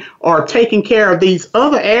they are taking care of these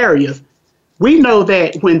other areas. We know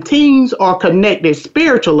that when teens are connected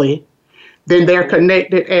spiritually, then they're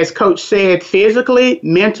connected, as Coach said, physically,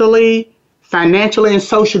 mentally, financially, and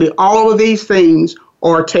socially. All of these things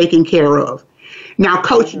are taken care of. Now,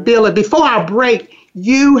 Coach Billie, before I break,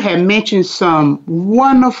 you have mentioned some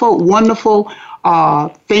wonderful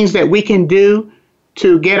things that we can do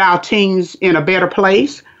to get our teens in a better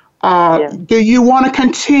place. Do you want to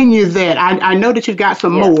continue that? I know that you've got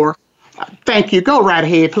some more. Thank you. Go right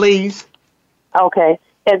ahead, please. Okay.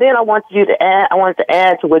 And then I wanted to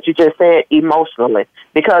add to what you just said emotionally,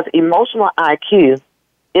 because emotional IQ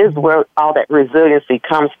is where all that resiliency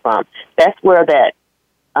comes from. That's where that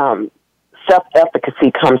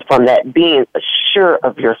self-efficacy comes from, that being sure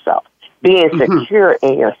of yourself, being secure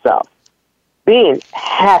in yourself, being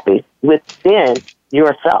happy within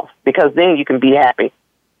yourself, because then you can be happy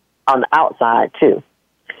on the outside too.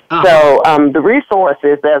 So the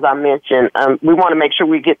resources, as I mentioned, we want to make sure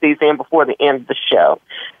we get these in before the end of the show.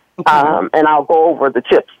 And I'll go over the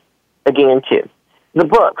tips again too. The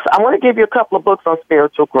books. I want to give you a couple of books on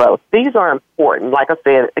spiritual growth. These are important, like I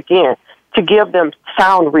said, again, to give them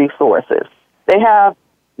sound resources.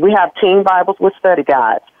 We have teen Bibles with study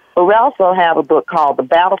guides, but we also have a book called The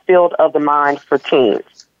Battlefield of the Mind for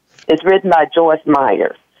Teens. It's written by Joyce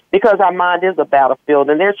Myers, because our mind is a battlefield,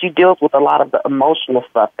 and there she deals with a lot of the emotional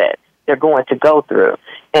stuff that they're going to go through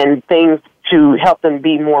and things to help them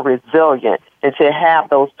be more resilient and to have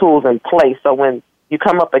those tools in place so when you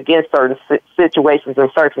come up against certain situations and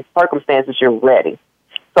certain circumstances, you're ready.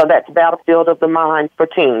 So that's Battlefield of the Mind for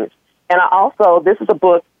Teens. And this is a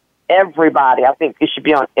book, everybody, I think it should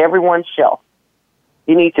be on everyone's shelf.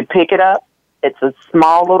 You need to pick it up. It's a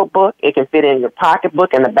small little book. It can fit in your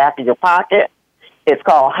pocketbook in the back of your pocket. It's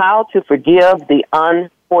called How to Forgive the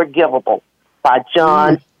Unforgivable by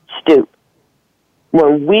John Stoop.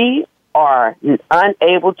 When we are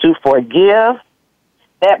unable to forgive,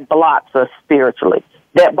 that blocks us spiritually.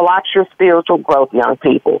 That blocks your spiritual growth, young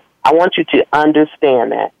people. I want you to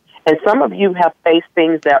understand that. And some of you have faced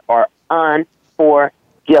things that are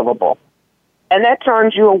unforgivable. And that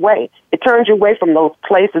turns you away. It turns you away from those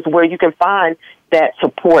places where you can find that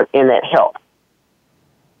support and that help.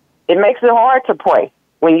 It makes it hard to pray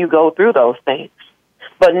when you go through those things.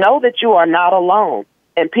 But know that you are not alone.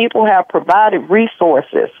 And people have provided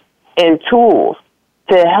resources and tools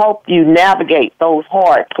to help you navigate those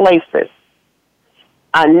hard places.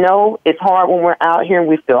 I know it's hard when we're out here and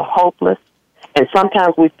we feel hopeless, and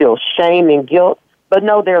sometimes we feel shame and guilt, but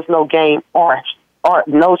no, there's no shame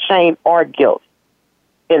or guilt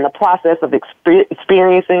in the process of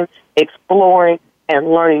experiencing, exploring,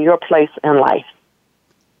 and learning your place in life.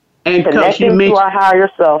 And connecting Coach, to our higher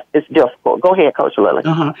self is difficult. Go ahead, Coach Lily.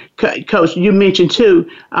 Coach, you mentioned too,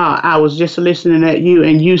 I was just listening at you,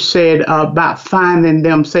 and you said about finding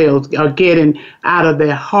themselves or getting out of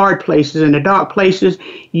their hard places and the dark places.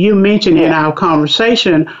 You mentioned in our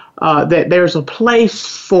conversation that there's a place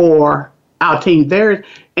for our team there,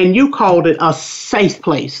 and you called it a safe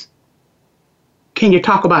place. Can you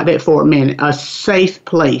talk about that for a minute? A safe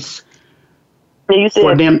place. You said,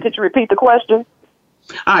 for them. Could you repeat the question?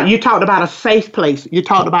 You talked about a safe place. You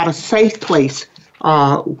talked about a safe place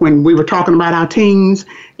when we were talking about our teens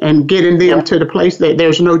and getting them to the place that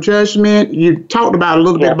there's no judgment. You talked about a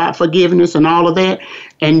little bit about forgiveness and all of that.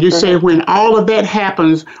 And you said when all of that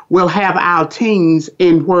happens, we'll have our teens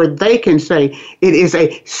in where they can say it is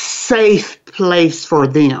a safe place for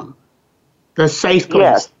them. The safe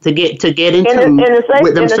place to get into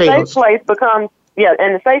with themselves. And the safe place becomes,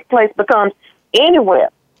 and the safe place becomes anywhere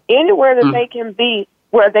that they can be,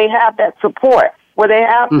 where they have that support, where they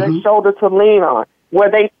have the shoulder to lean on,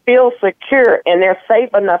 where they feel secure and they're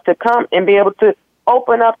safe enough to come and be able to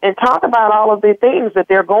open up and talk about all of the things that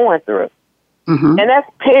they're going through. And that's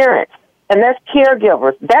parents and that's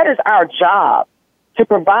caregivers. That is our job, to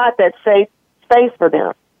provide that safe space for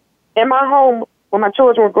them. In my home, when my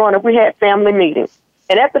children were growing up, we had family meetings.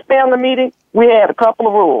 And at the family meeting, we had a couple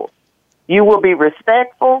of rules. You will be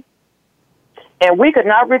respectful, and we could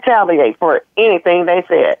not retaliate for anything they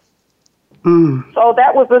said. So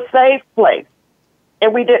that was a safe place,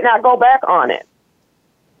 and we did not go back on it.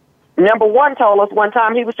 Number one told us one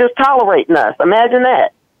time he was just tolerating us. Imagine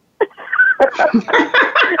that.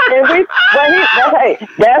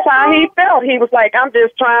 That's how he felt. He was like, I'm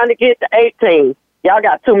just trying to get to 18. Y'all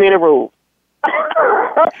got too many rules.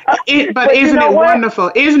 But isn't it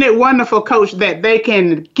wonderful? Isn't it wonderful, Coach, that they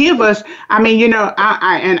can give us? I mean,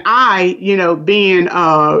 I being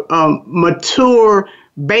a mature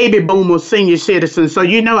baby boomer senior citizen, so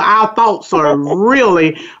our thoughts are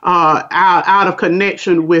really out of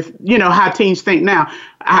connection with how teens think now,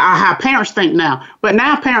 how parents think now. But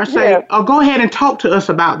now parents say, "Oh, go ahead and talk to us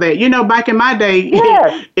about that." Back in my day,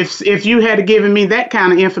 if you had given me that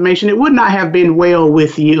kind of information, it would not have been well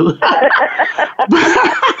with you.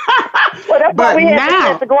 Well, that's why we have to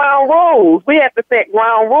set the ground rules. We have to set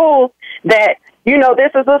ground rules that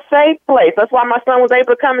this is a safe place. That's why my son was able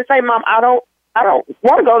to come and say, "Mom, I don't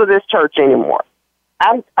want to go to this church anymore.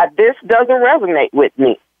 This doesn't resonate with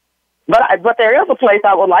me. But there is a place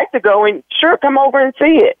I would like to go, and sure, come over and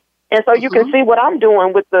see it. And so you can see what I'm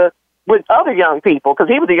doing with other young people, because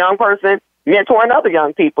he was a young person mentoring other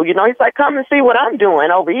young people. He's like, come and see what I'm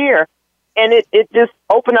doing over here. And it just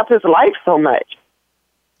opened up his life so much.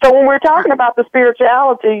 So when we're talking about the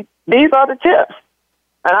spirituality, these are the tips.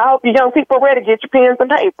 And I hope you young people are ready to get your pens and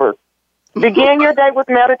papers. Begin your day with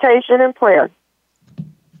meditation and prayer.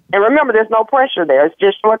 And remember, there's no pressure there. It's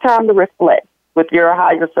just your time to reflect with your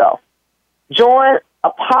higher self. Join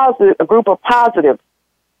a group of positive,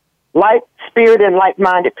 like-spirited and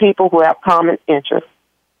like-minded people who have common interests.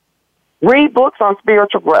 Read books on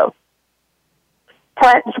spiritual growth.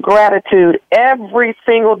 Practice gratitude every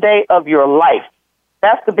single day of your life.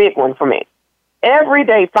 That's the big one for me. Every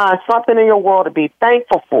day, find something in your world to be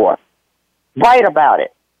thankful for. Write about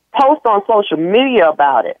it. Post on social media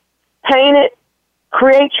about it. Paint it.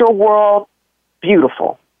 Create your world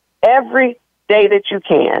beautiful every day that you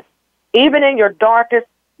can. Even in your darkest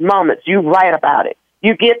moments, you write about it.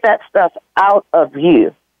 You get that stuff out of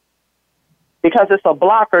you, because it's a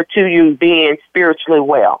blocker to you being spiritually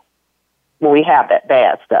well when we have that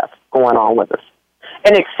bad stuff going on with us.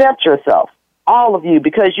 And accept yourself, all of you,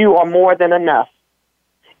 because you are more than enough.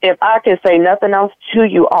 If I can say nothing else to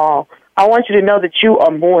you all, I want you to know that you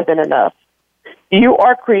are more than enough. You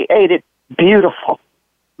are created beautiful.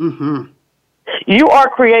 You are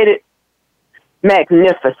created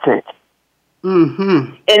magnificent.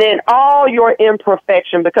 Mm-hmm. And in all your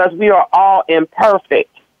imperfection, because we are all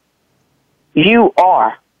imperfect, you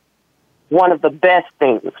are one of the best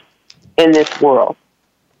things in this world.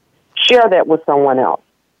 Share that with someone else.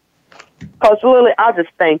 Coach Lily, I just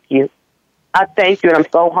thank you. I thank you, and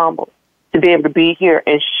I'm so humbled to be able to be here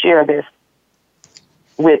and share this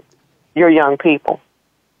with your young people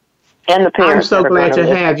and the parents. I'm so glad to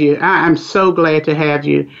have you. I'm so glad to have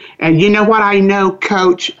you. And you know what I know,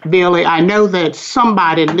 Coach Billy? I know that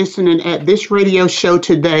somebody listening at this radio show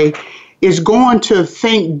today is going to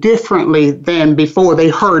think differently than before they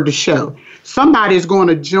heard the show. Somebody's going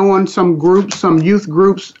to join some groups, some youth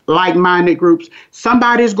groups, like-minded groups.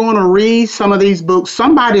 Somebody's going to read some of these books.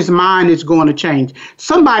 Somebody's mind is going to change.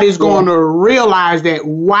 Somebody's going to realize that,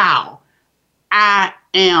 wow, I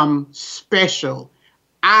am special.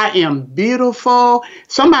 I am beautiful.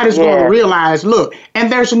 Somebody's going to realize, look,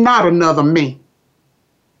 and there's not another me.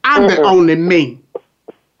 I'm the only me.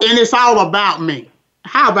 And it's all about me.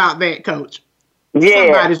 How about that, Coach? Yeah.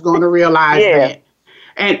 Somebody's going to realize that.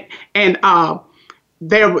 And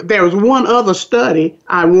there was one other study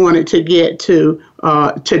I wanted to get to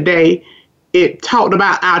today. It talked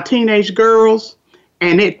about our teenage girls,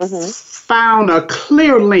 and it found a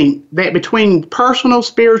clear link that between personal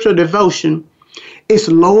spiritual devotion is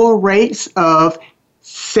lower rates of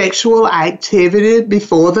sexual activity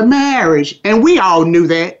before the marriage. And we all knew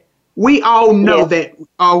that. We all know that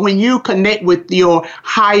when you connect with your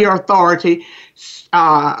higher authority,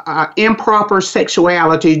 improper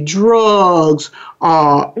sexuality, drugs,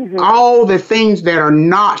 all the things that are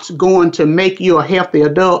not going to make you a healthy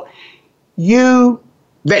adult,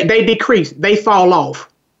 they decrease, they fall off.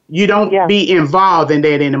 You don't be involved in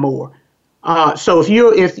that anymore. So if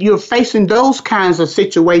you're facing those kinds of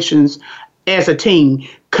situations as a teen,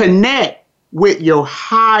 connect with your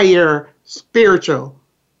higher spiritual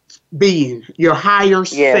being, your higher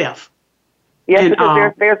self. Yes, and,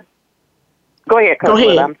 because there's go ahead, Coach. Go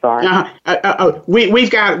ahead. I'm sorry. We've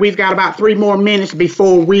got about 3 more minutes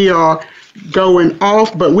before we are going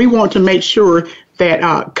off, but we want to make sure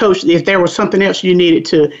that, Coach, if there was something else you needed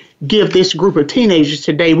to give this group of teenagers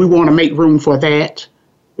today, we want to make room for that.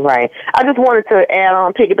 Right. I just wanted to add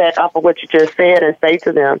on, piggyback off of what you just said, and say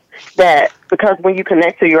to them that because when you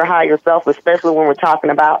connect to your higher self, especially when we're talking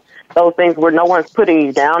about those things where no one's putting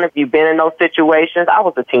you down, if you've been in those situations, I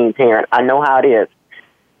was a teen parent. I know how it is.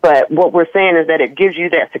 But what we're saying is that it gives you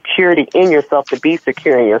that security in yourself to be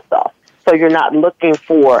secure in yourself. So you're not looking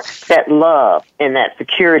for that love and that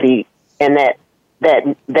security and that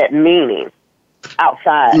meaning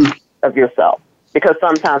outside of yourself. Because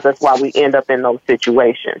sometimes that's why we end up in those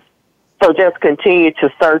situations. So just continue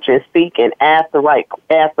to search and seek and ask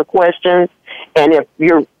the questions. And if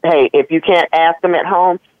you can't ask them at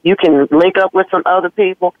home, you can link up with some other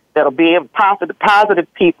people that'll be able,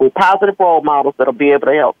 positive people, positive role models that'll be able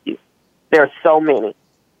to help you. There are so many.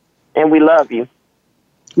 And we love you.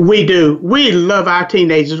 We do. We love our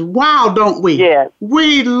teenagers. Wow, don't we? Yes.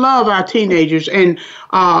 We love our teenagers, and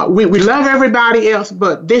we love everybody else,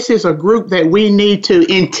 but this is a group that we need to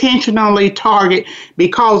intentionally target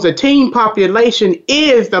because the teen population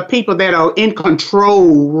is the people that are in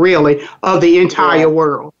control, really, of the entire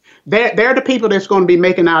world. They're the people that's going to be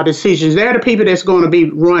making our decisions. They're the people that's going to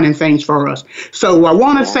be running things for us. So I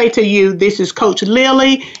want to say to you, this is Coach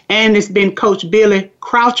Lily, and it's been Coach Billy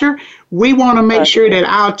Croucher. We want to make sure that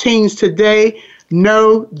our teens today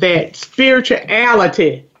know that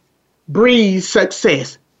spirituality breeds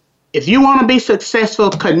success. If you want to be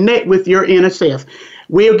successful, connect with your inner self.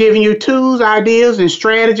 We're giving you tools, ideas, and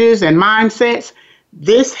strategies and mindsets.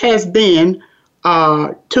 This has been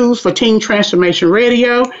Tools for Teen Transformation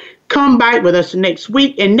Radio. Come back with us next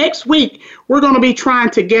week. And next week, we're going to be trying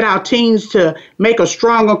to get our teens to make a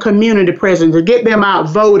stronger community presence, to get them out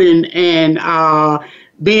voting and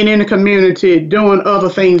being in the community, doing other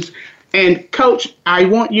things. And Coach, I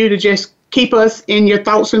want you to just keep us in your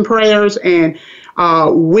thoughts and prayers, and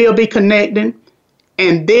we'll be connecting.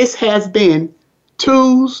 And this has been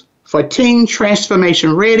Tools for Teen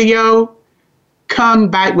Transformation Radio. Come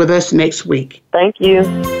back with us next week. Thank you.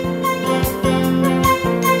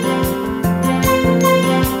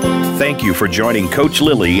 Thank you for joining Coach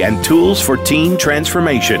Lily and Tools for Teen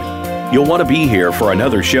Transformation. You'll want to be here for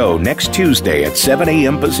another show next Tuesday at 7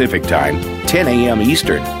 a.m. Pacific Time, 10 a.m.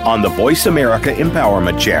 Eastern on the Voice America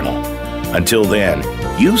Empowerment Channel. Until then,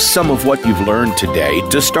 use some of what you've learned today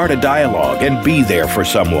to start a dialogue and be there for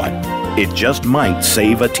someone. It just might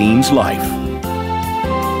save a teen's life.